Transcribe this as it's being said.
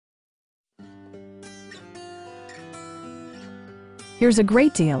Here's a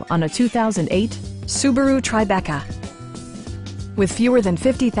great deal on a 2008 Subaru Tribeca. With fewer than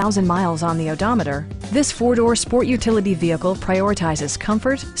 50,000 miles on the odometer, this four-door sport utility vehicle prioritizes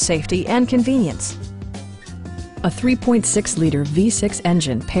comfort, safety, and convenience. A 3.6-liter V6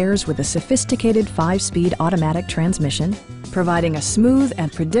 engine pairs with a sophisticated 5-speed automatic transmission, providing a smooth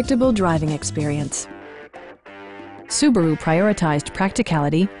and predictable driving experience. Subaru prioritized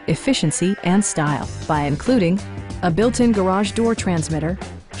practicality, efficiency, and style by including a built-in garage door transmitter,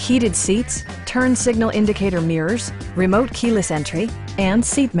 heated seats, turn signal indicator mirrors, remote keyless entry, and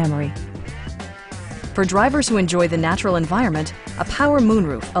seat memory. For drivers who enjoy the natural environment, a power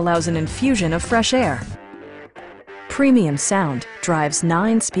moonroof allows an infusion of fresh air. Premium sound drives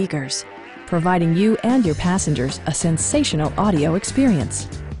 9 speakers, providing you and your passengers a sensational audio experience.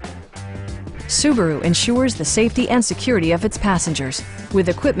 Subaru ensures the safety and security of its passengers with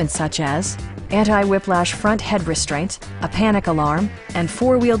equipment such as anti-whiplash front head restraints, a panic alarm, and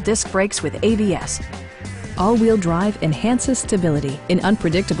 4-wheel disc brakes with ABS. All-wheel drive enhances stability in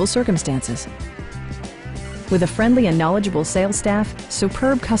unpredictable circumstances. With a friendly and knowledgeable sales staff,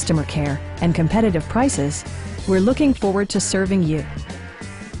 superb customer care, and competitive prices, we're looking forward to serving you.